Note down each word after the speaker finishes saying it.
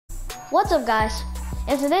What's up, guys?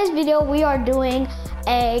 In today's video, we are doing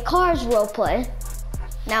a Cars roleplay.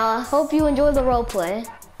 Now, I hope you enjoy the roleplay.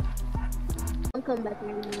 I'll come back in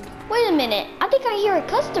a minute. Wait a minute, I think I hear a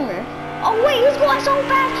customer. Oh wait, he's going so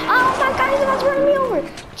fast. Oh my God, he's about to run me over.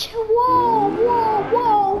 Whoa, whoa,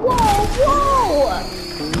 whoa, whoa, whoa.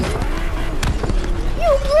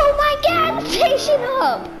 You blew my gas station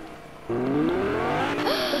up.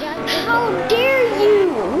 How dare you?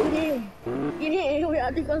 You didn't. We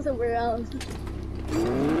have to go somewhere else.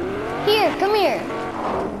 Here, come here.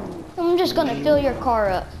 I'm just gonna fill your car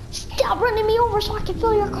up. Stop running me over so I can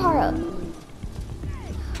fill your car up.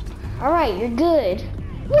 All right, you're good.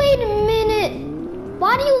 Wait a minute.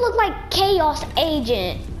 Why do you look like Chaos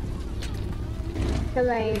Agent? Because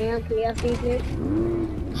I am Chaos Agent.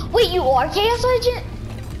 Wait, you are Chaos Agent?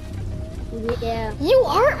 Yeah. You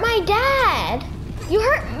hurt my dad. You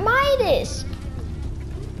hurt Midas.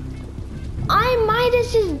 I'm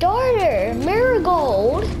Midas's daughter,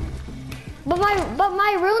 Marigold. But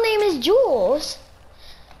my real name is Jules.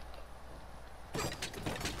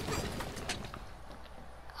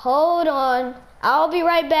 Hold on. I'll be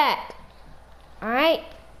right back. All right?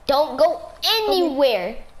 Don't go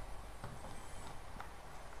anywhere.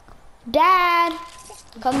 Dad,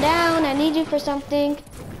 come down. I need you for something.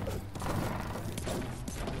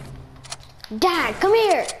 Dad, come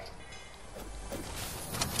here.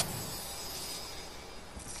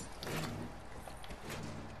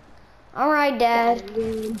 All right, Dad.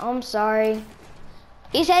 I'm sorry.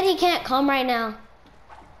 He said he can't come right now.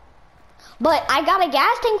 But I got a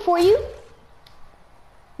gas tank for you.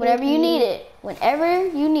 Whenever you need it. Whenever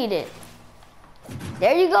you need it.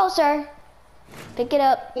 There you go, sir. Pick it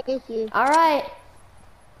up. Thank you. All right.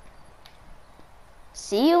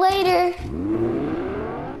 See you later.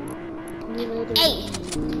 Hey.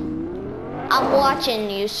 I'm watching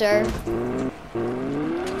you, sir.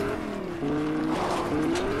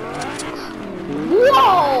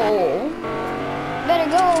 Whoa! Better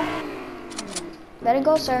go. Better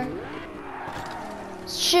go, sir.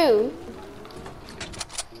 Shoo.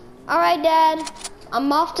 All right, Dad. I'm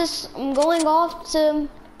going off to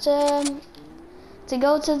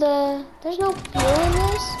go to the. There's no fuel in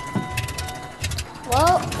this.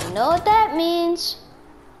 Well, you know what that means.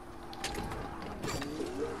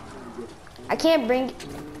 I can't bring.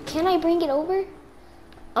 Can I bring it over?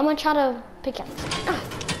 I'm gonna try to pick it.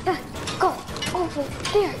 Go over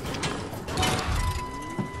there.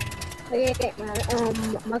 Okay,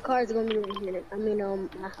 my car is gonna be over here. I mean,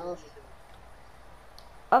 my house.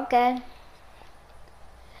 Okay.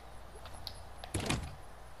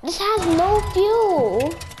 This has no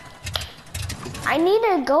fuel. I need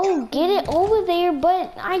to go get it over there,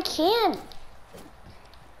 but I can't.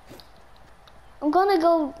 I'm finna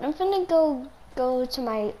go to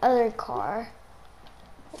my other car.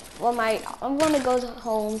 Well, I'm gonna go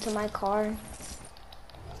home to my car.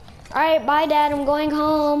 All right, bye, Dad. I'm going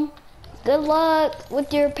home. Good luck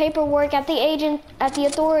with your paperwork at the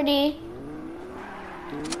authority.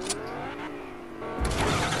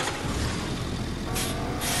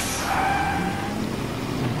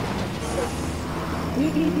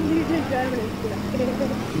 You're just driving it.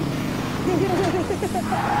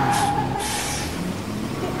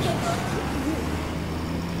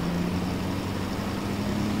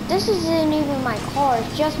 This isn't even my car,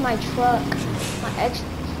 it's just my truck.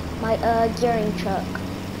 My gearing truck.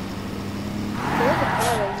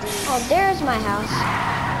 Oh, there's my house.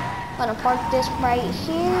 I'm gonna park this right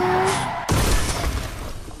here.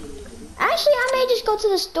 Actually, I may just go to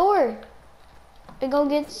the store to go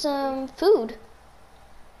get some food.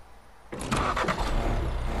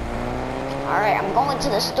 All right, I'm going to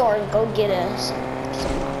the store to go get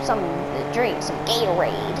some drink, some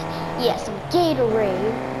Gatorade. Yeah, some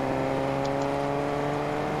Gatorade.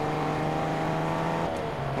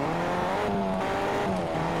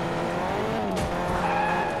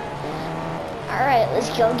 All right, let's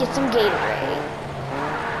go get some Gatorade.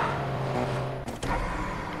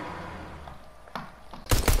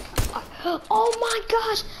 Oh my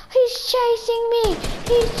gosh, he's chasing me.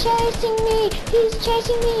 He's chasing me. He's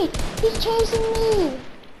chasing me. He's chasing me.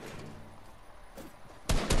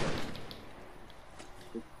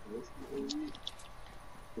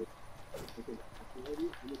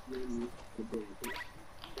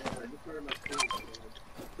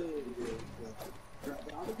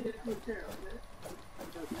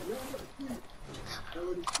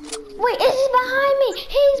 Wait, is he behind me?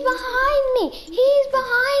 He's behind me. He's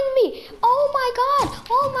behind me. Oh my God.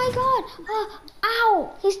 Oh my God. Ow.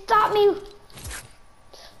 He stopped me.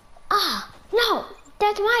 Ah, no.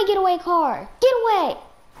 That's my getaway car. Get away.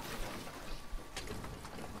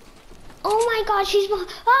 Oh my gosh,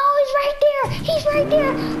 oh, he's right there. He's right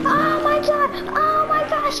there. Oh my god. Oh my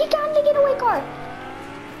gosh, he got in the getaway car.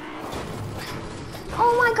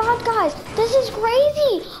 Oh my god, guys, this is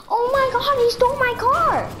crazy. Oh my god, he stole my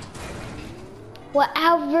car.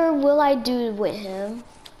 Whatever will I do with him?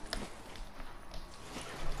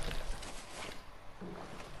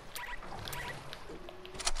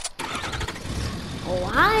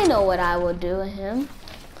 Oh, I know what I will do with him.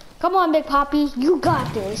 Come on, Big Poppy, you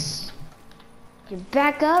got this. You're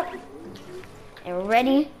back up and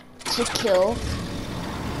ready to kill.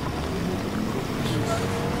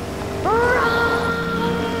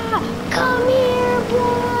 Come here,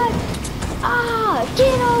 boy! Ah,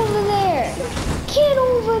 get over there! Get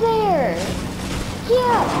over there!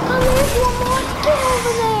 Yeah, come here, boy! Get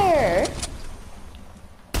over there!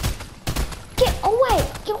 Get away!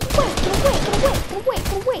 Get away! Get away! Get away! Get away!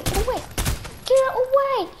 Get away! Get away! Get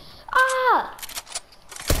away! Ah!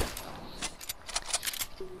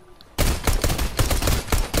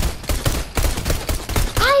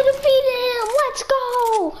 I defeated him! Let's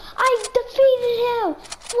go! I defeated him!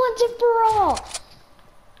 Once and for all!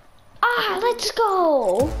 Ah, let's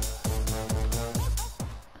go!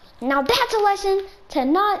 Now that's a lesson to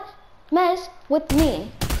not mess with me.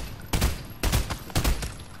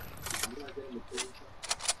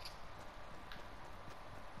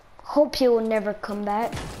 Hope he will never come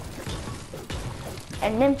back.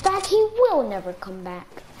 And in fact, he will never come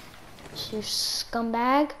back. You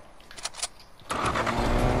scumbag.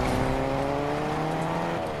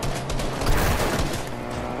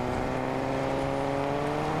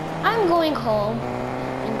 I'm going home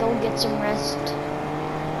and go get some rest.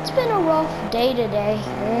 It's been a rough day today.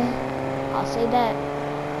 I'll say that.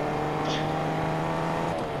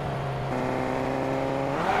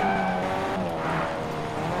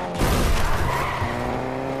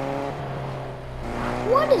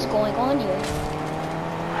 What is going on here?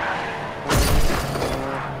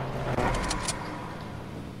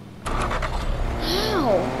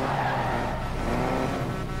 How?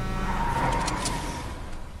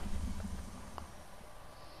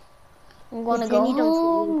 I'm gonna go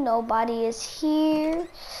home. Nobody is here.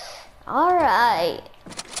 All right.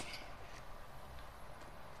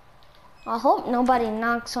 I hope nobody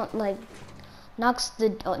knocks on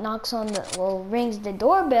rings the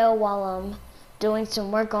doorbell while I'm doing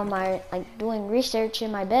some work on my doing research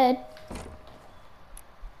in my bed.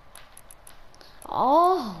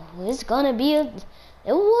 Oh, it's gonna be it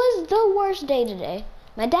was the worst day today.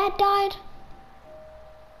 My dad died.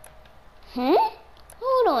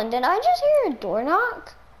 Hold on, did I just hear a door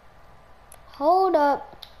knock? Hold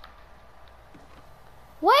up.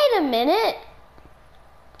 Wait a minute.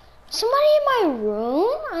 Somebody in my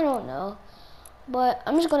room? I don't know. But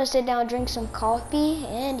I'm just gonna sit down and drink some coffee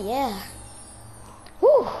and yeah.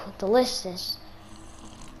 Whew, delicious.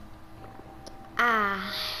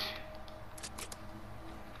 Ah.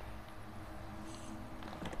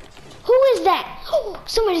 Who is that? Oh,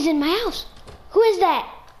 somebody's in my house. Who is that?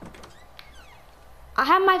 I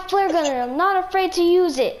have my flare gun and I'm not afraid to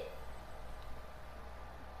use it.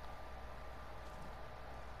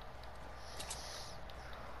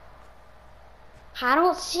 I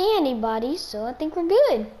don't see anybody, so I think we're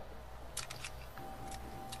good.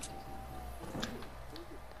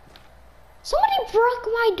 Somebody broke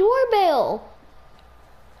my doorbell.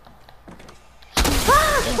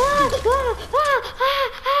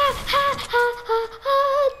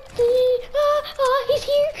 He's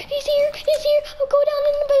here, he's here, he's here. Oh, go down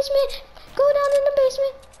in the basement. Go down in the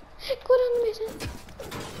basement. Go down in the basement.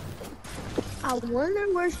 I wonder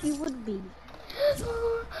where she would be.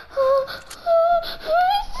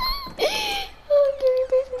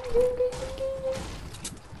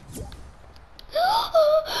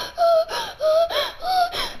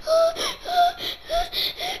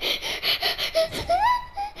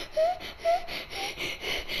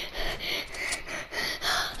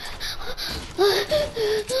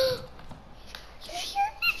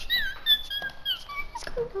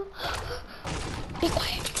 Be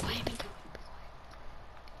quiet, be quiet, be quiet, be quiet.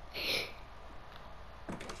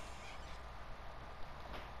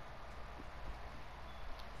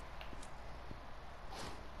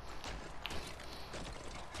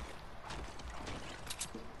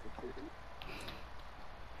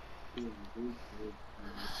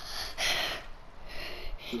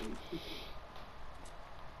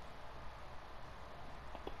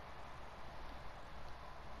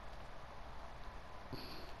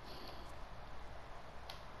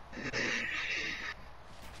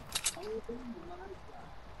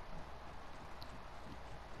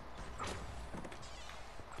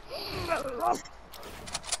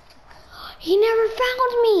 He never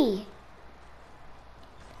found me.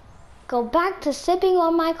 go back to sipping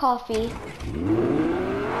on my coffee.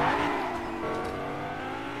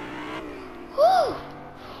 Woo!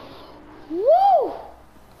 Woo!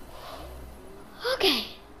 Okay.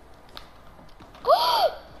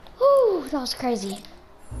 Ooh, that was crazy.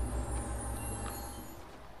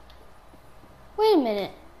 Wait a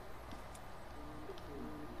minute.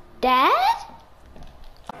 Dad?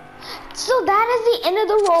 So that is the end of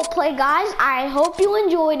the role play, guys. I hope you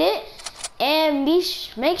enjoyed it. And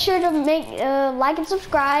make sure to like and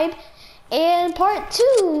subscribe. And part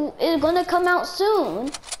 2 is gonna come out soon.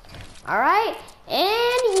 Alright?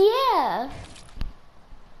 And yeah.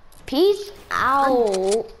 Peace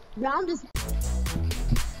out.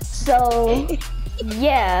 So,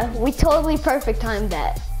 yeah, we totally perfect timed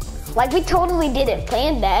that. Like, we totally didn't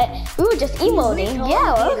plan that. We were just emoting.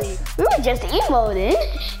 Yeah, we were just emoting.